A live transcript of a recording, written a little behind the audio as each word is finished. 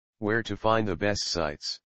Where to find the best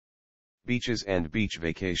sites. Beaches and beach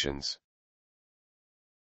vacations.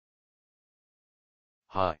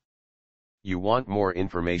 Hi. You want more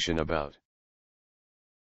information about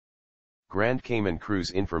Grand Cayman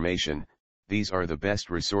cruise information? These are the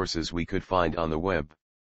best resources we could find on the web.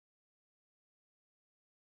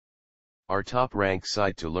 Our top-ranked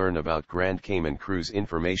site to learn about Grand Cayman cruise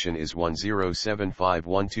information is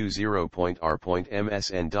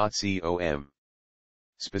 1075120.r.msn.com.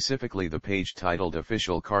 Specifically the page titled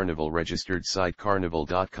Official Carnival Registered Site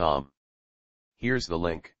carnival.com. Here's the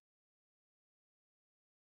link.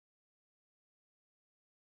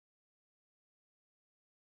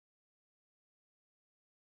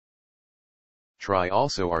 Try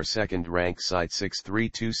also our second-ranked site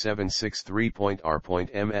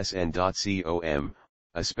 632763.r.msn.com,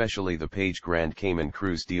 especially the page Grand Cayman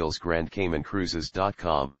Cruise Deals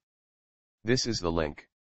grandcaymancruises.com. This is the link.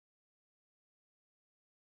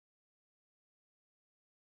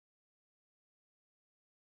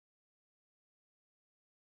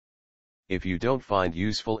 If you don't find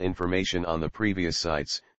useful information on the previous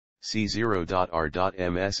sites, see 0.r.msn.com.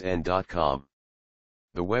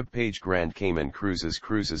 The web page Grand Cayman Cruises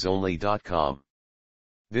cruisesonly.com.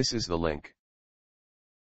 This is the link.